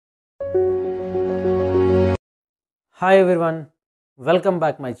Hi everyone, welcome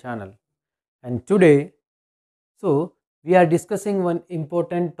back my channel. And today, we are discussing one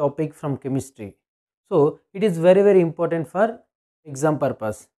important topic from chemistry. So it is very important for exam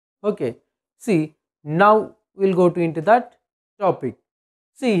purpose. Okay, see now we'll go to into that topic.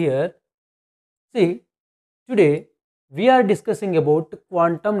 See here, see today we are discussing about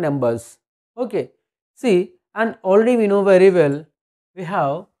quantum numbers. Okay, see, and already we know very well we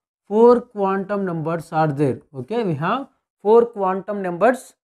have four quantum numbers are there. Okay, we have four quantum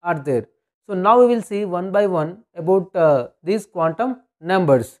numbers are there. So now we will see one by one about these quantum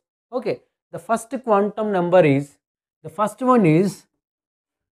numbers. Okay, the first quantum number is, the first one is,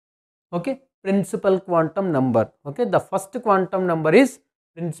 okay, principal quantum number. Okay, the first quantum number is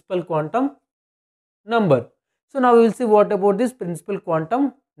principal quantum number. So now we will see what about this principal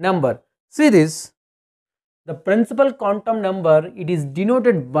quantum number. See this, the principal quantum number, it is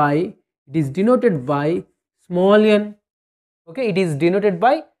denoted by small n. Okay, it is denoted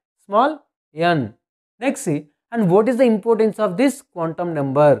by small n. Next see, and what is the importance of this quantum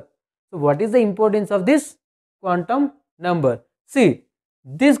number? So what is the importance of this quantum number? See,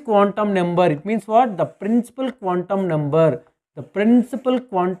 this quantum number, it means what? The principal quantum number. The principal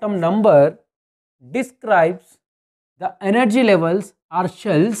quantum number describes the energy levels or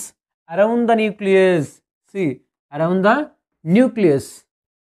shells around the nucleus. See, around the nucleus.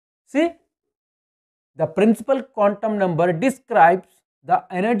 See, the principal quantum number describes the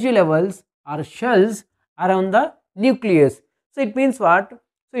energy levels or shells around the nucleus. So it means what?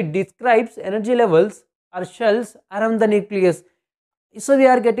 So it describes energy levels or shells around the nucleus. So we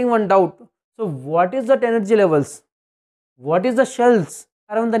are getting one doubt. So what is that energy levels? What is the shells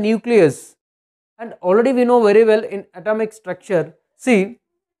around the nucleus? And already we know very well in atomic structure. See,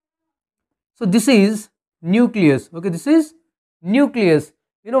 so this is nucleus. Okay, this is nucleus.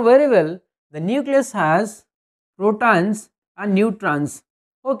 You know very well the nucleus has protons and neutrons.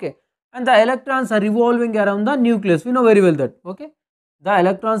 Okay, and the electrons are revolving around the nucleus. We know very well that. Okay, the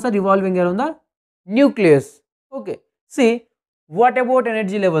electrons are revolving around the nucleus. Okay, see, what about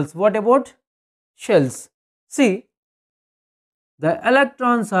energy levels? What about shells? See, the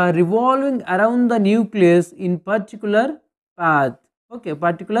electrons are revolving around the nucleus in particular path. Okay,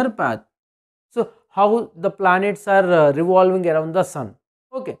 particular path. So how the planets are revolving around the sun?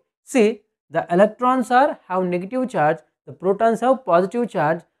 Okay, see, the electrons are have negative charge, the protons have positive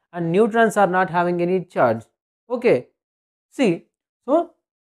charge, and neutrons are not having any charge. Okay, see, so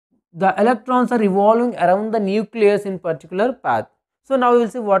the electrons are revolving around the nucleus in particular path. So now we will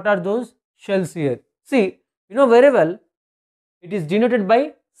see what are those shells here. See, you know very well it is denoted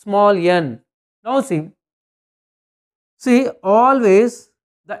by small n. Now see always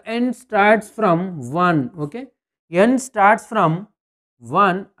the n starts from 1. Okay, n starts from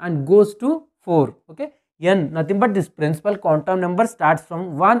 1 and goes to 4. Okay, n nothing but this principal quantum number starts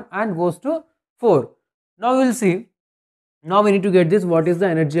from 1 and goes to 4. Now we will see, now we need to get this, what is the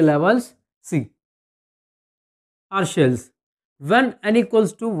energy levels? See, are shells when n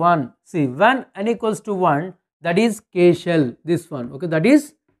equals to 1. See, when n equals to 1, that is K shell, this one. Okay, that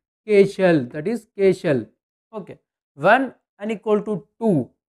is K shell, that is K shell. Okay, when n equal to 2,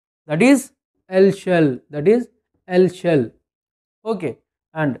 that is L shell, that is L shell. Okay,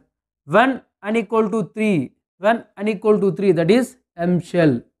 and when n equal to 3, when n equal to 3, that is M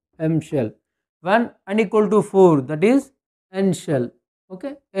shell, M shell. When n equal to 4, that is N shell.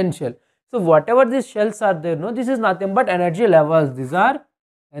 Okay, N shell. So whatever these shells are there, no, this is nothing but energy levels. These are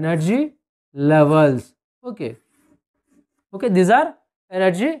energy levels. Okay, okay, these are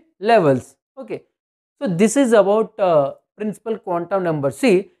energy levels. Okay, so this is about principal quantum number.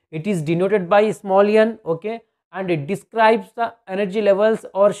 See, it is denoted by small n. Okay, and it describes the energy levels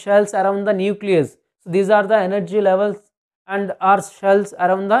or shells around the nucleus. So these are the energy levels and are shells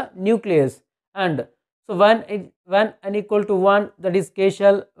around the nucleus. And so when n equal to 1, that is K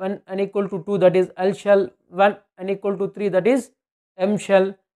shell. When n equal to 2, that is L shell. When n equal to 3, that is M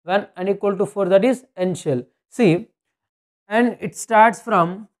shell. When n equal to 4, that is N shell. See, and it starts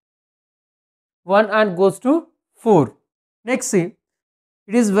from 1 and goes to 4. Next see,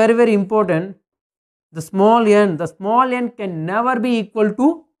 it is very important, the small n can never be equal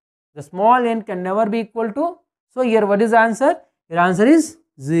to, the small n can never be equal to, so here what is the answer? Your answer is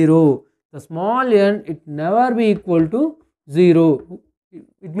 0. The small n, it never be equal to 0.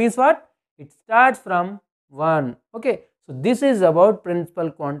 It means what? It starts from 1. Okay, so this is about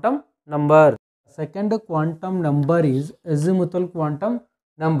principal quantum number. Second quantum number is azimuthal quantum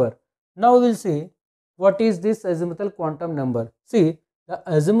number. Now we will see what is this azimuthal quantum number. See, the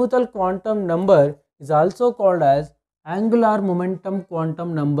azimuthal quantum number is also called as angular momentum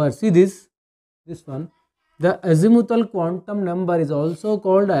quantum number. See this one. The azimuthal quantum number is also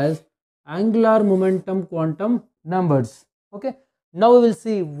called as angular momentum quantum numbers. Okay. Now we will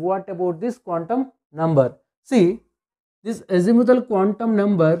see what about this quantum number. See, this azimuthal quantum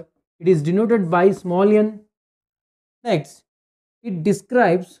number, it is denoted by small n. Next, it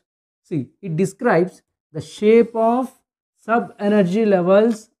describes, it describes the shape of sub energy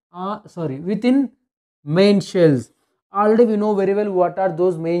levels within main shells. Already we know very well what are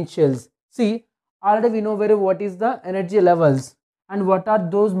those main shells. See, already we know very well what is the energy levels, and what are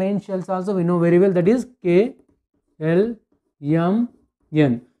those main shells also we know very well, that is K, L, M,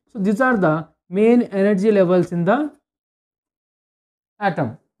 N. So these are the main energy levels in the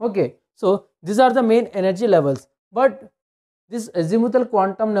atom. Okay, so these are the main energy levels, but this azimuthal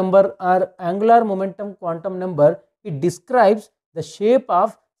quantum number or angular momentum quantum number, it describes the shape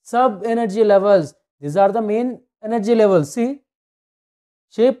of sub energy levels. These are the main energy levels. See,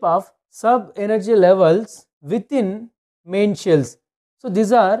 shape of sub energy levels within main shells. So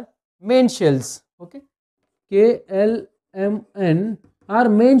these are main shells. Okay, K, L, M, N are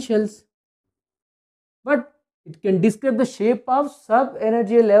main shells, but it can describe the shape of sub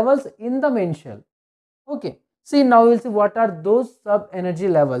energy levels in the main shell. Okay, see, now we will see what are those sub energy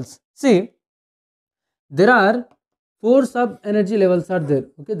levels. See, there are 4 sub energy levels are there.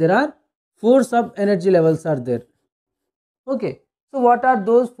 Okay, there are 4 sub energy levels are there. Okay, so what are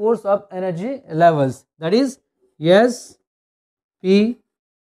those 4 sub energy levels? That is S, P,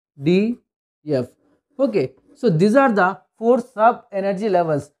 D, F. Okay, so these are the 4 sub energy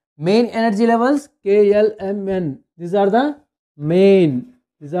levels. Main energy levels K, L, M, N. These are the main.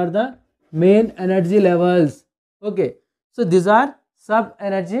 These are the main energy levels. Okay, so these are sub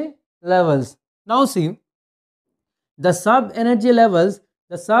energy levels. Now see, the sub energy levels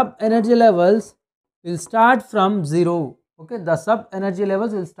will start from 0. Okay, the sub energy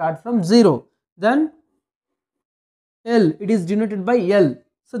levels will start from 0. Then L, it is denoted by L.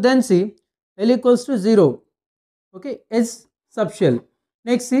 So then see, L equals to 0. Okay, S subshell.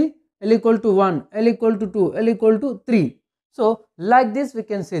 Next see, L equal to 1, L equal to 2, L equal to 3. So like this we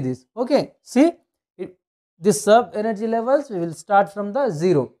can say this. Okay, see, this sub energy levels we will start from the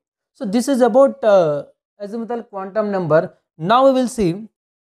 0. So this is about azimuthal quantum number. Now we will see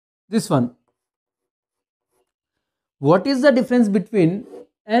this one. What is the difference between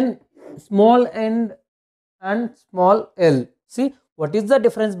small n and small l? See, what is the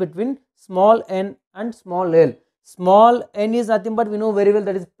difference between small n and small l? Small n is nothing but we know very well,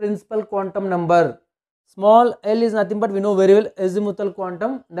 that is principal quantum number. Small l is nothing but we know very well, azimuthal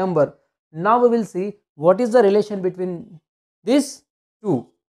quantum number. Now we will see what is the relation between these two.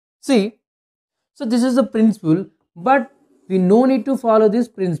 See, so this is the principle, but we no need to follow this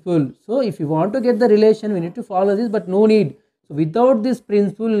principle. So if you want to get the relation, we need to follow this, but no need. So without this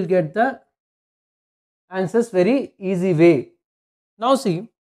principle, you will get the answers very easy way. Now see,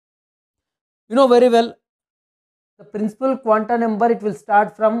 you know very well, the principal quantum number, it will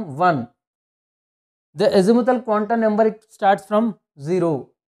start from 1. The azimuthal quantum number, it starts from 0.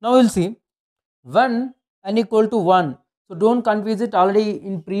 Now we will see 1 n equal to 1. So don't confuse it. Already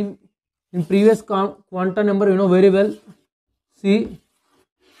in previous quantum number, you know very well. See,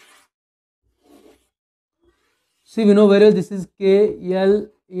 we know very well, this is K, L,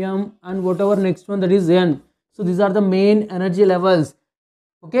 M, and whatever next one, that is N. So these are the main energy levels.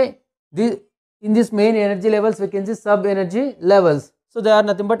 Okay, in this main energy levels we can see sub energy levels. So they are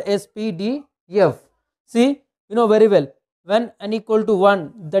nothing but S, P, D, F. See, you know very well, when n equal to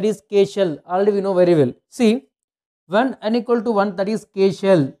 1, that is K shell. Already we know very well. See, when n equal to 1, that is K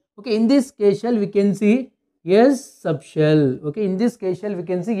shell. Okay, in this K shell we can see S subshell. Okay, in this K shell we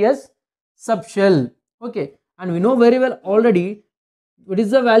can see S subshell. Okay, and we know very well already what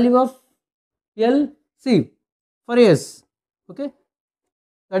is the value of L. See, for S. Okay,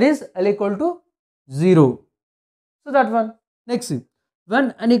 that is L equal to 0. So that one. Next, see,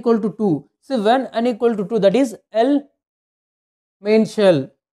 when n equal to 2. See, when n equal to 2, that is L main shell.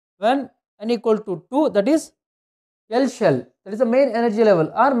 When n equal to 2, that is L shell. That is the main energy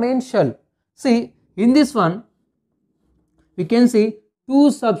level or main shell. See, in this one, we can see 2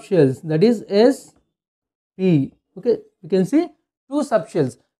 subshells, that is S, P. Okay, we can see 2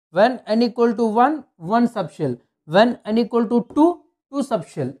 subshells. When n equal to 1, 1 subshell. When n equal to 2, 2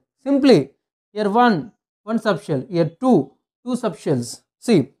 subshell. Simply, here 1 subshell, here 2 subshells.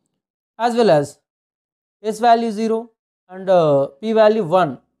 See, as well as S value 0 and P value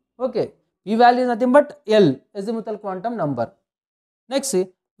 1. Okay, P value is nothing but L, azimuthal quantum number. Next, see,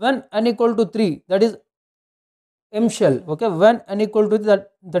 when n equal to 3, that is M shell. Okay, when n equal to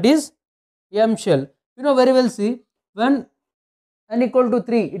that is M shell. You know very well, see, when n equal to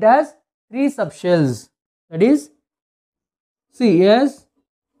 3, it has 3 subshells, that is C S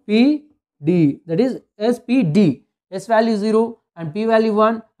P D, that is S P D. S value 0 and P value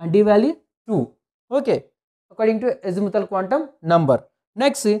 1 and D value 2. Okay, according to azimuthal quantum number.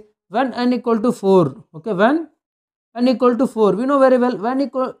 Next, when n equal to 4, okay, when n equal to 4, we know very well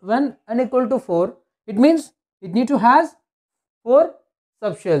when n equal to 4, it means it need to has 4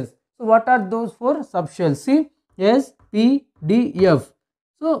 subshells. So what are those 4 subshells? C, S, P, D, F.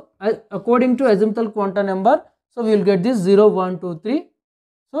 So according to azimuthal quantum number, so we will get this 0, 1, 2, 3.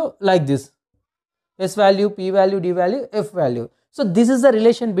 So like this, S value, P value, D value, F value. So this is the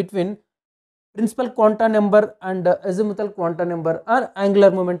relation between principal quantum number and azimuthal quantum number or angular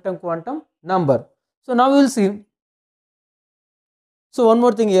momentum quantum number. So now we will see. So one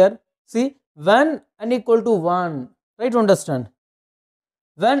more thing here, see, when n equal to 1, try to understand.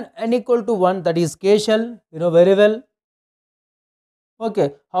 When n equal to 1, that is K shell, you know very well.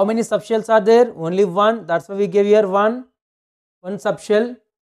 Okay, how many subshells are there? Only one, that's why we gave here one subshell.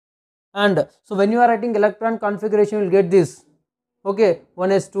 And so when you are writing electron configuration, you will get this. Okay,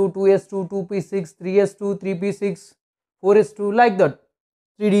 1s2, 2s2, 2p6, 3s2, 3p6, 4s2, like that,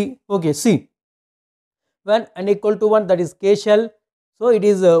 3d. Okay, see, when n equal to 1, that is K shell, so it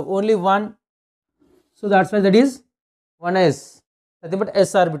is only one, so that's why that is 1s, nothing but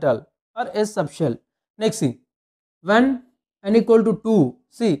s orbital or s subshell. Next, see, when n equal to 2,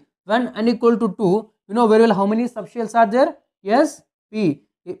 see, when n equal to 2, you know very well how many subshells are there? Yes, P.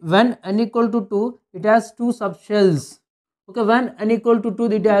 When n equal to 2, it has 2 subshells. Okay, when n equal to 2,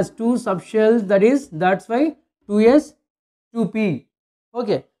 it has 2 subshells, that's why 2s, 2p.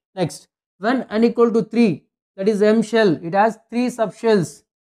 Okay, next, when n equal to 3, that is M shell, it has 3 subshells,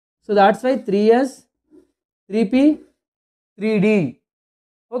 so that's why 3s, 3p, 3d.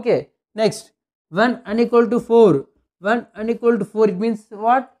 Okay, next, when n equal to 4, when n equal to 4, it means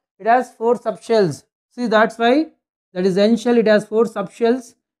what? It has 4 subshells. See, that's why that is N shell, it has 4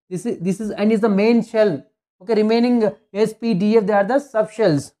 subshells. This is N is the main shell. Okay, remaining S, P, D, F, they are the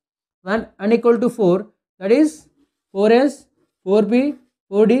subshells. When n equal to 4, that is 4s, 4p,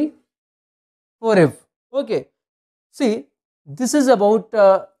 4d, 4f. Okay, see, this is about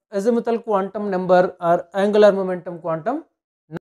azimuthal quantum number or angular momentum quantum